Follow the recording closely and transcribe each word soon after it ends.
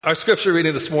Our scripture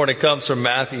reading this morning comes from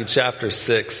Matthew chapter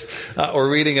 6. We're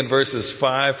reading in verses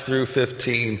 5 through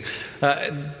 15.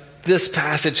 This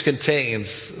passage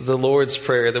contains the Lord's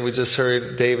Prayer that we just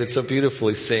heard David so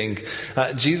beautifully sing.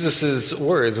 Jesus'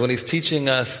 words when he's teaching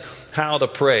us how to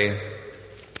pray.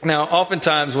 Now,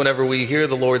 oftentimes whenever we hear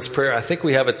the Lord's Prayer, I think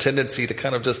we have a tendency to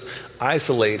kind of just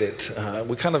isolate it.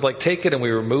 We kind of like take it and we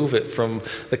remove it from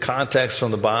the context, from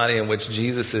the body in which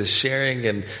Jesus is sharing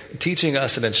and teaching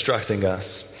us and instructing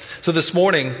us. So this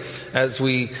morning, as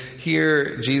we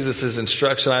hear Jesus'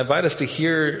 instruction, I invite us to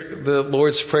hear the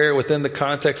Lord's Prayer within the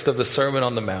context of the Sermon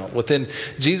on the Mount, within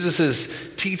Jesus'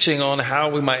 teaching on how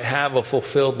we might have a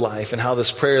fulfilled life and how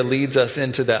this prayer leads us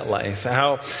into that life,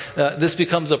 how this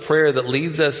becomes a prayer that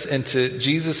leads us into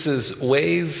Jesus'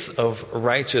 ways of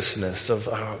righteousness, of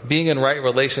being in right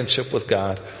relationship with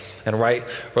God and right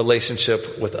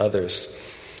relationship with others.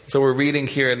 So we're reading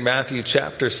here in Matthew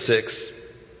chapter 6.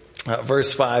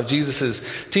 Verse 5, Jesus is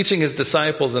teaching his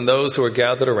disciples and those who are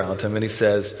gathered around him, and he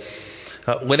says,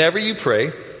 whenever you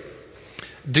pray,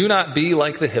 do not be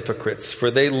like the hypocrites,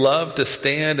 for they love to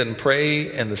stand and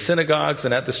pray in the synagogues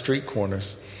and at the street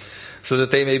corners, so that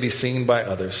they may be seen by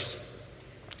others.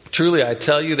 Truly, I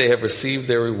tell you, they have received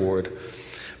their reward.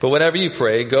 But whenever you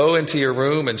pray, go into your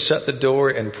room and shut the door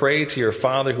and pray to your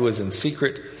Father who is in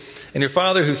secret, and your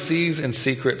Father who sees in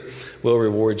secret will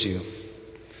reward you.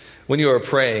 When you are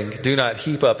praying, do not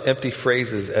heap up empty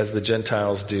phrases as the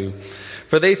Gentiles do,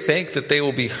 for they think that they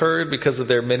will be heard because of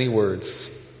their many words.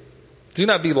 Do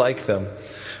not be like them,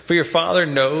 for your Father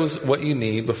knows what you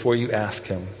need before you ask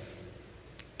him.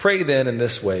 Pray then in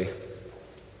this way: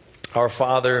 Our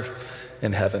Father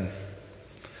in heaven,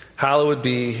 hallowed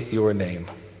be your name.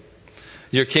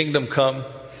 Your kingdom come,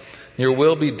 your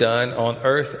will be done on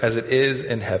earth as it is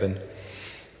in heaven.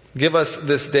 Give us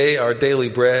this day our daily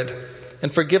bread,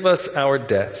 and forgive us our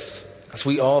debts, as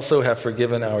we also have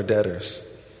forgiven our debtors.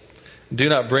 Do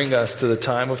not bring us to the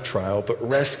time of trial, but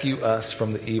rescue us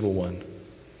from the evil one.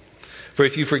 For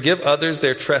if you forgive others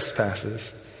their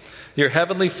trespasses, your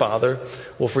heavenly Father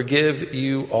will forgive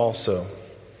you also.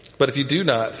 But if you do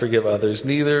not forgive others,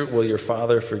 neither will your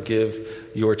Father forgive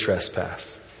your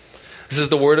trespass. This is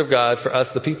the word of God for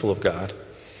us, the people of God.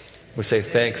 We say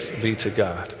thanks be to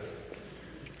God.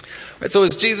 So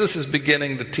as Jesus is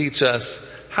beginning to teach us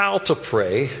how to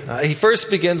pray, he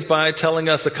first begins by telling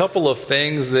us a couple of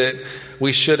things that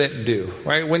we shouldn't do,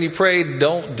 right? When you pray,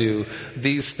 don't do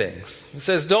these things. He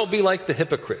says, don't be like the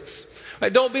hypocrites,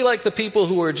 right? Don't be like the people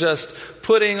who are just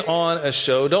putting on a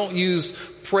show. Don't use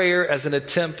prayer as an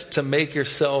attempt to make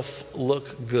yourself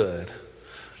look good.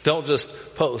 Don't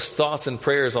just post thoughts and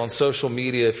prayers on social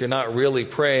media if you're not really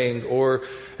praying or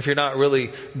if you're not really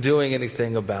doing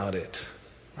anything about it.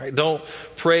 Right? Don't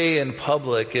pray in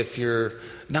public if you're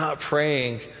not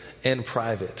praying in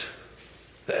private.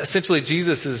 Essentially,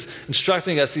 Jesus is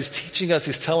instructing us, he's teaching us,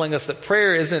 he's telling us that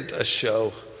prayer isn't a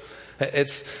show.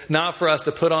 It's not for us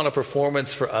to put on a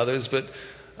performance for others, but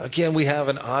again, we have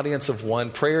an audience of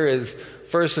one. Prayer is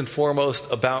first and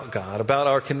foremost about God, about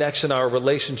our connection, our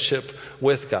relationship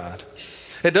with God.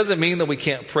 It doesn't mean that we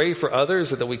can't pray for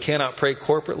others, that we cannot pray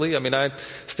corporately. I mean, I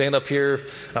stand up here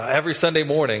every Sunday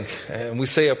morning and we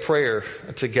say a prayer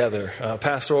together,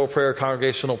 pastoral prayer,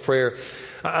 congregational prayer.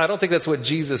 I don't think that's what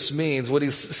Jesus means. What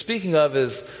he's speaking of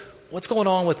is what's going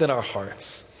on within our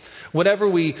hearts. Whenever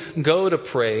we go to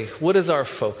pray, what is our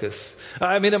focus?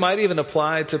 I mean, it might even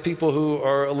apply to people who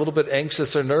are a little bit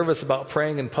anxious or nervous about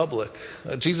praying in public.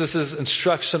 Jesus'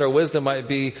 instruction or wisdom might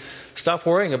be, stop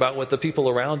worrying about what the people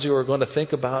around you are going to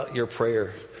think about your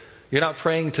prayer. You're not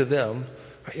praying to them,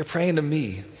 right? You're praying to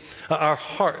me. Our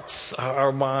hearts,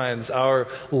 our minds, our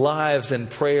lives in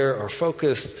prayer are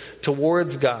focused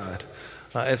towards God.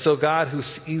 And so God who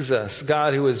sees us,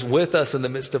 God who is with us in the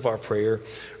midst of our prayer,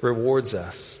 rewards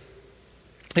us.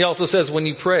 He also says when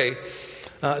you pray,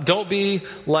 don't be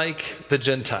like the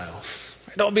Gentiles.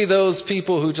 Don't be those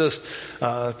people who just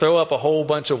throw up a whole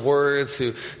bunch of words,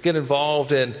 who get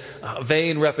involved in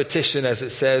vain repetition, as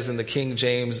it says in the King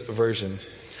James Version.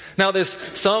 Now, there's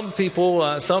some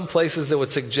people, some places that would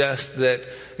suggest that,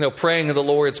 praying the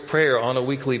Lord's Prayer on a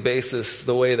weekly basis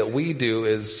the way that we do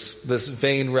is this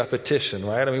vain repetition,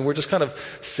 right? I mean, we're just kind of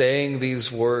saying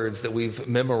these words that we've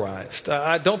memorized.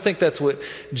 I don't think that's what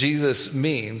Jesus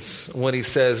means when he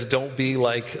says, don't be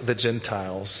like the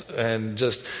Gentiles and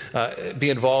just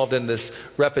be involved in this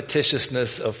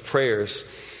repetitiousness of prayers.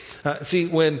 See,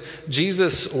 when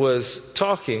Jesus was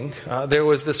talking, there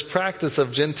was this practice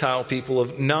of Gentile people,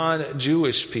 of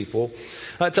non-Jewish people,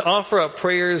 to offer up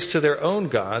prayers to their own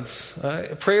gods,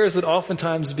 prayers that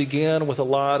oftentimes began with a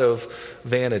lot of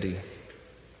vanity.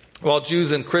 While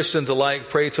Jews and Christians alike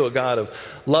pray to a God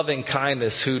of loving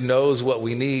kindness who knows what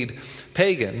we need,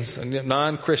 pagans,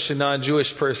 non-Christian,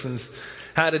 non-Jewish persons,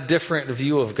 had a different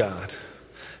view of God.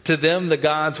 To them, the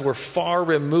gods were far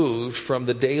removed from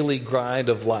the daily grind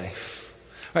of life.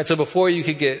 All right, so before you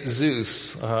could get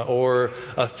Zeus or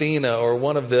Athena or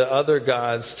one of the other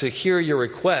gods to hear your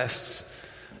requests,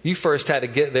 you first had to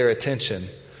get their attention.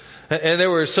 And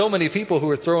there were so many people who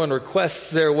were throwing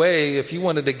requests their way. If you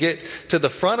wanted to get to the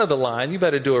front of the line, you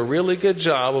better do a really good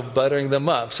job of buttering them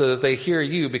up so that they hear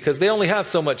you, because they only have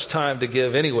so much time to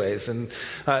give anyways. And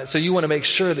so you want to make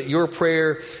sure that your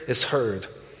prayer is heard.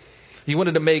 You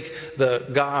wanted to make the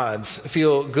gods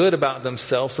feel good about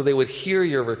themselves so they would hear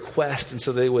your request and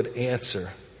so they would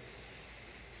answer.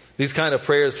 These kind of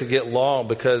prayers could get long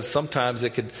because sometimes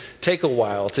it could take a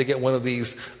while to get one of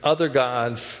these other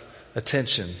gods'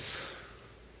 attentions.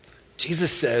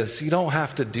 Jesus says you don't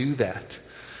have to do that.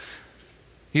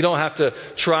 You don't have to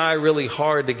try really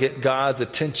hard to get God's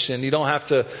attention. You don't have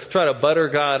to try to butter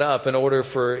God up in order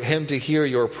for him to hear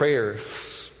your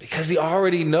prayers, because he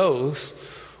already knows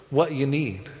what you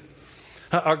need.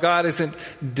 Our God isn't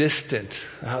distant.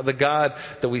 The God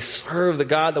that we serve, the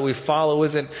God that we follow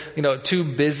isn't, too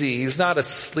busy. He's not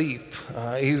asleep.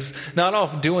 He's not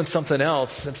off doing something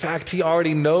else. In fact, he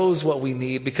already knows what we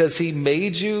need because he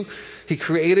made you. He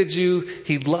created you.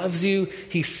 He loves you.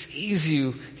 He sees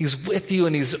you. He's with you,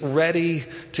 and he's ready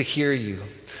to hear you.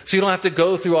 So you don't have to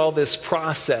go through all this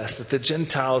process that the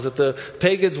Gentiles, that the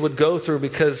pagans would go through,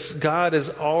 because God is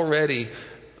already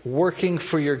working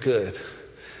for your good.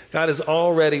 God is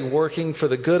already working for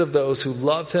the good of those who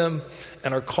love him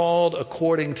and are called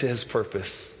according to his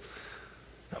purpose.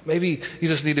 Maybe you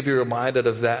just need to be reminded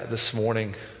of that this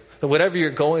morning. That whatever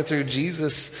you're going through,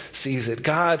 Jesus sees it.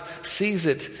 God sees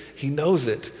it. He knows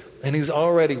it. And he's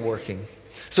already working.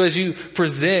 So as you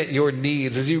present your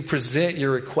needs, as you present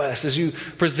your requests, as you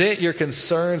present your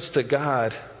concerns to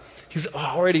God, he's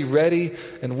already ready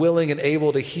and willing and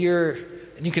able to hear,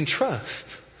 and you can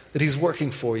trust that he's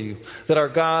working for you, that our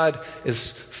God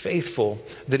is faithful,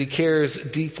 that he cares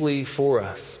deeply for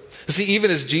us. You see, even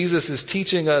as Jesus is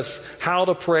teaching us how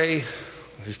to pray,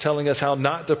 he's telling us how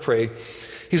not to pray,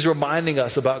 he's reminding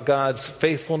us about God's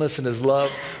faithfulness and his love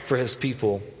for his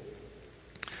people.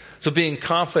 So being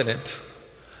confident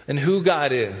in who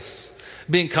God is,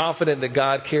 being confident that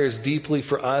God cares deeply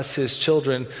for us, his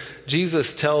children,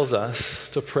 Jesus tells us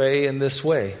to pray in this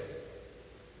way.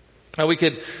 Now, we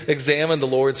could examine the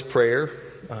Lord's Prayer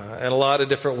in a lot of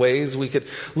different ways. We could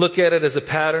look at it as a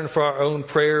pattern for our own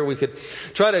prayer. We could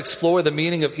try to explore the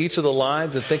meaning of each of the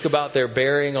lines and think about their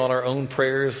bearing on our own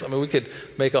prayers. I mean, we could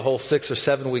make a whole 6 or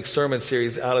 7 week sermon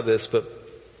series out of this. But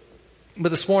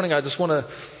this morning, I just want to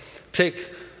take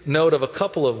note of a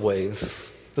couple of ways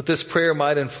that this prayer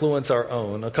might influence our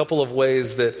own, a couple of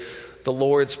ways that the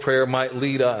Lord's Prayer might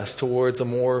lead us towards a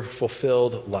more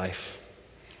fulfilled life.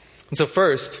 And so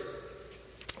first,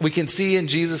 we can see in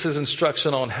Jesus'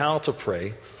 instruction on how to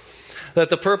pray that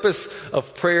the purpose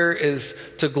of prayer is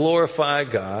to glorify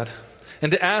God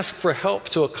and to ask for help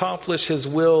to accomplish his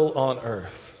will on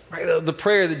earth. Right? The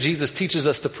prayer that Jesus teaches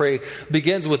us to pray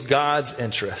begins with God's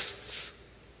interests,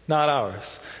 not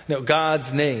ours.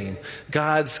 God's name,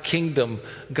 God's kingdom,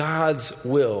 God's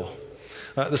will.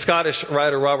 The Scottish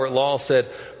writer Robert Law said,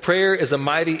 "Prayer is a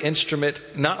mighty instrument,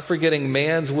 not for getting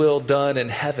man's will done in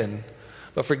heaven,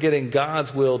 but for getting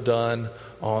God's will done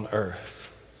on earth."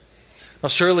 Now,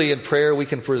 surely in prayer we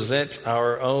can present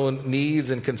our own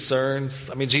needs and concerns.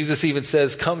 I mean, Jesus even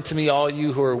says, "Come to me, all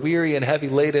you who are weary and heavy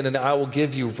laden, and I will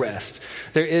give you rest."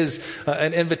 There is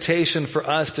an invitation for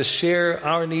us to share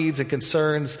our needs and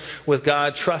concerns with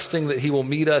God, trusting that he will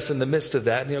meet us in the midst of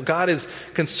that. God is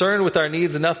concerned with our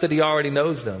needs enough that he already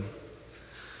knows them.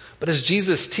 But as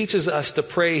Jesus teaches us to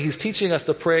pray, he's teaching us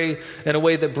to pray in a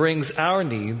way that brings our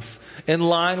needs in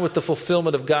line with the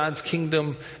fulfillment of God's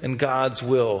kingdom and God's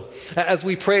will. As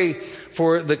we pray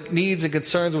for the needs and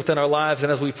concerns within our lives,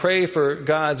 and as we pray for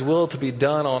God's will to be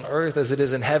done on earth as it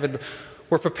is in heaven,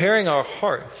 we're preparing our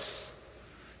hearts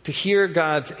to hear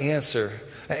God's answer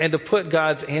and to put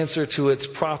God's answer to its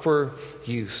proper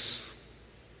use.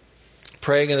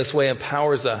 Praying in this way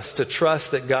empowers us to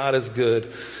trust that God is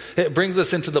good. It brings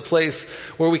us into the place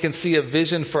where we can see a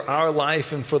vision for our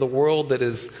life and for the world that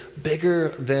is bigger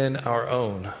than our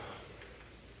own.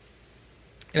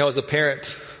 As a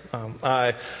parent,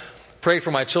 I pray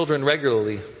for my children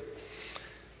regularly.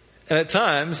 And at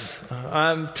times,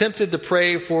 I'm tempted to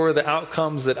pray for the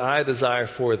outcomes that I desire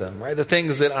for them, right? The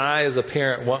things that I as a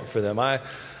parent want for them. I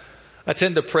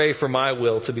tend to pray for my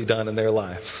will to be done in their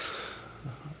lives.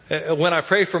 When I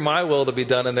pray for my will to be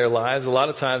done in their lives, a lot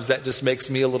of times that just makes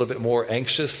me a little bit more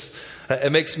anxious.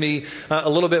 It makes me a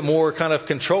little bit more kind of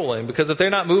controlling, because if they're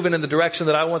not moving in the direction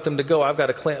that I want them to go, I've got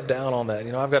to clamp down on that.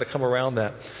 I've got to come around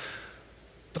that.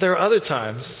 But there are other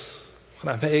times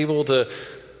when I'm able to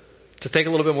think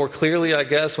a little bit more clearly, I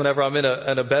guess, whenever I'm in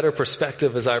a better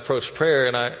perspective as I approach prayer,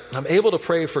 and I'm able to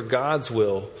pray for God's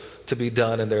will to be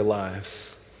done in their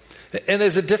lives. And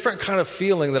there's a different kind of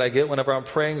feeling that I get whenever I'm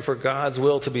praying for God's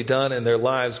will to be done in their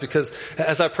lives, because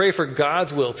as I pray for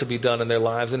God's will to be done in their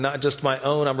lives and not just my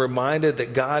own, I'm reminded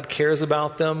that God cares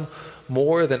about them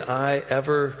more than I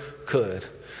ever could.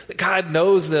 That God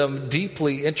knows them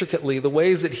deeply, intricately, the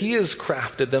ways that He has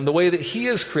crafted them, the way that He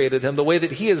has created them, the way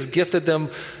that He has gifted them,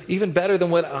 even better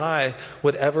than what I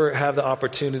would ever have the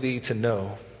opportunity to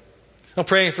know. I'm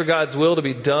praying for God's will to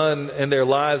be done in their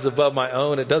lives above my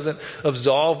own. It doesn't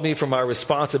absolve me from my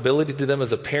responsibility to them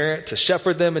as a parent, to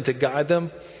shepherd them and to guide them.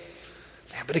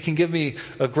 But it can give me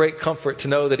a great comfort to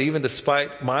know that even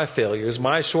despite my failures,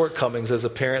 my shortcomings as a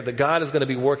parent, that God is going to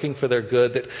be working for their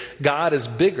good, that God is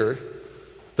bigger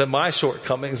than my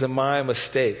shortcomings and my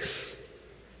mistakes.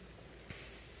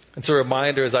 It's a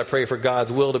reminder as I pray for God's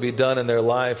will to be done in their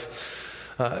life,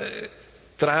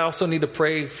 that I also need to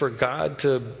pray for God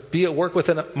to be at work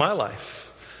within my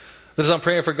life. That as I'm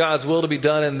praying for God's will to be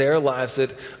done in their lives, that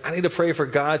I need to pray for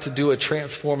God to do a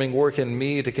transforming work in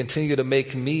me, to continue to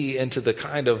make me into the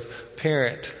kind of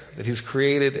parent that He's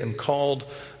created and called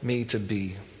me to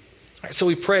be. All right, so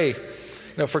we pray,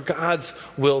 for God's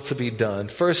will to be done.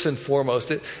 First and foremost,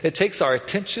 it takes our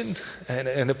attention and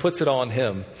it puts it on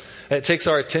Him. It takes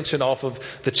our attention off of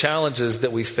the challenges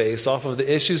that we face, off of the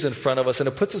issues in front of us, and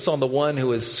it puts us on the one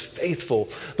who is faithful,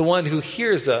 the one who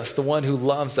hears us, the one who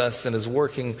loves us and is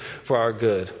working for our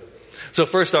good. So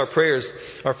first, our prayers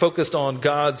are focused on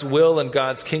God's will and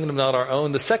God's kingdom, not our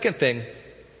own. The second thing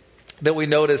that we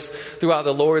notice throughout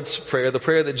the Lord's Prayer, the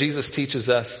prayer that Jesus teaches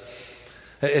us,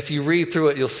 if you read through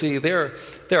it, you'll see there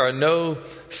are no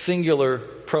singular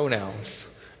pronouns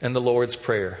in the Lord's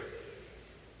Prayer.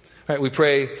 All right, we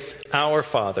pray, Our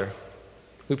Father.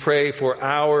 We pray for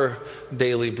our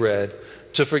daily bread,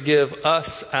 to forgive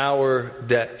us our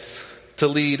debts, to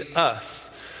lead us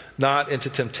not into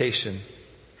temptation.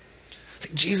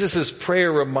 Jesus'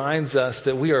 prayer reminds us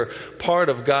that we are part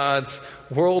of God's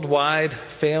worldwide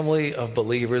family of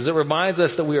believers. It reminds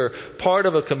us that we are part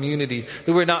of a community,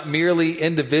 that we're not merely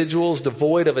individuals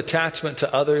devoid of attachment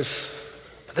to others.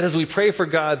 That as we pray for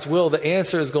God's will, the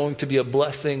answer is going to be a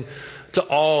blessing to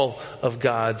all of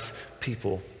God's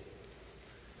people.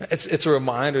 It's a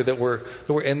reminder that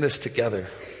we're in this together.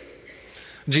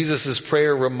 Jesus'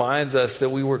 prayer reminds us that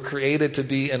we were created to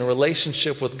be in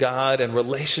relationship with God and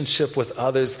relationship with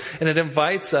others. And it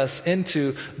invites us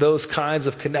into those kinds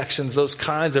of connections, those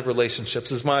kinds of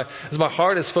relationships. As my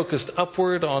heart is focused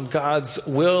upward on God's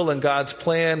will and God's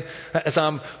plan, as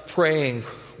I'm praying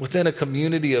within a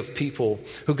community of people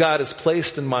who God has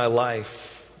placed in my life,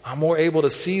 I'm more able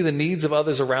to see the needs of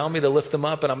others around me, to lift them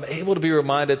up, and I'm able to be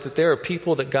reminded that there are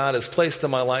people that God has placed in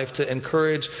my life to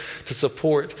encourage, to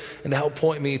support, and to help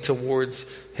point me towards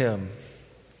Him.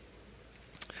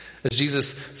 As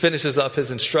Jesus finishes up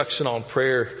His instruction on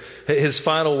prayer, His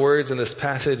final words in this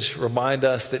passage remind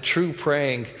us that true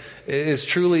praying is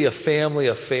truly a family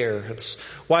affair. It's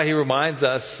why He reminds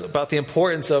us about the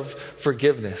importance of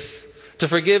forgiveness. To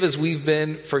forgive as we've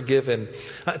been forgiven.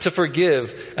 To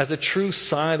forgive as a true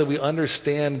sign that we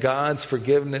understand God's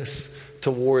forgiveness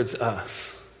towards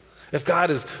us. If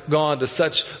God has gone to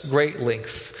such great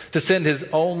lengths to send His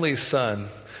only Son,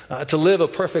 to live a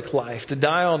perfect life, to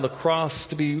die on the cross,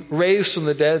 to be raised from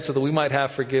the dead so that we might have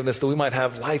forgiveness, that we might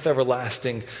have life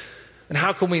everlasting, then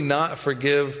how can we not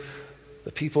forgive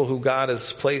the people who God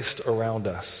has placed around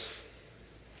us?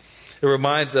 It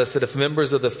reminds us that if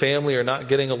members of the family are not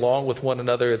getting along with one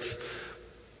another, it's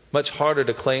much harder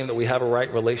to claim that we have a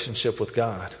right relationship with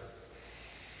God.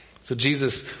 So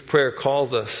Jesus' prayer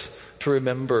calls us to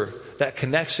remember that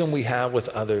connection we have with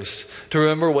others, to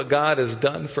remember what God has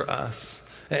done for us,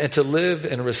 and to live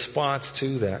in response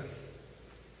to that.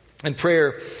 And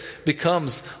prayer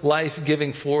becomes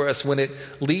life-giving for us when it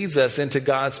leads us into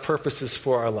God's purposes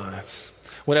for our lives.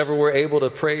 Whenever we're able to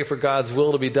pray for God's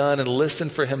will to be done and listen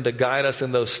for Him to guide us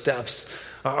in those steps,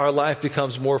 our life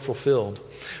becomes more fulfilled.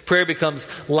 Prayer becomes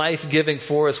life-giving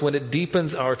for us when it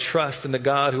deepens our trust in the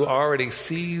God who already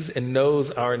sees and knows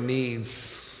our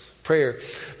needs. Prayer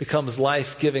becomes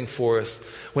life-giving for us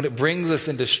when it brings us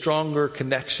into stronger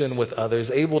connection with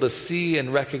others, able to see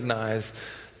and recognize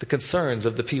the concerns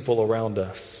of the people around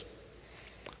us.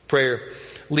 Prayer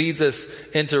leads us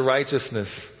into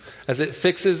righteousness as it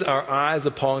fixes our eyes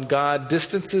upon God,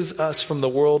 distances us from the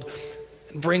world,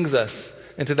 and brings us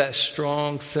into that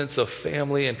strong sense of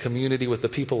family and community with the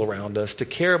people around us, to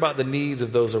care about the needs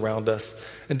of those around us,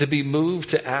 and to be moved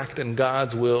to act in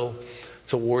God's will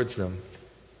towards them.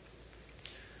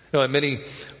 In many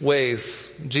ways,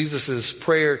 Jesus'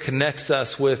 prayer connects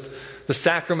us with the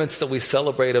sacraments that we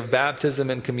celebrate of baptism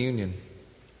and communion.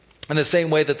 In the same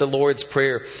way that the Lord's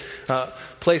Prayer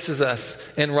places us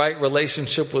in right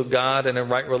relationship with God and in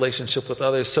right relationship with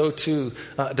others, so too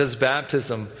does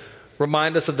baptism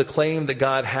remind us of the claim that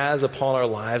God has upon our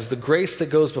lives, the grace that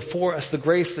goes before us, the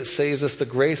grace that saves us, the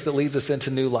grace that leads us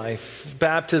into new life.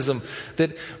 Baptism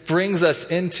that brings us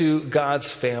into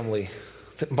God's family,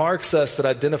 that marks us, that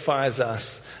identifies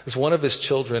us as one of his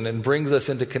children and brings us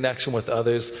into connection with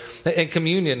others. In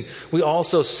communion, we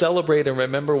also celebrate and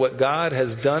remember what God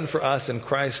has done for us in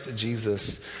Christ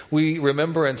Jesus. We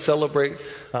remember and celebrate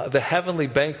the heavenly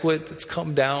banquet that's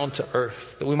come down to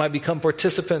earth, that we might become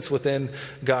participants within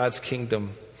God's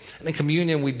kingdom. And in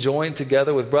communion, we join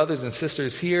together with brothers and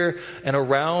sisters here and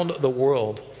around the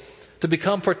world to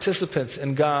become participants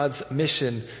in God's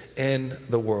mission in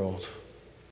the world.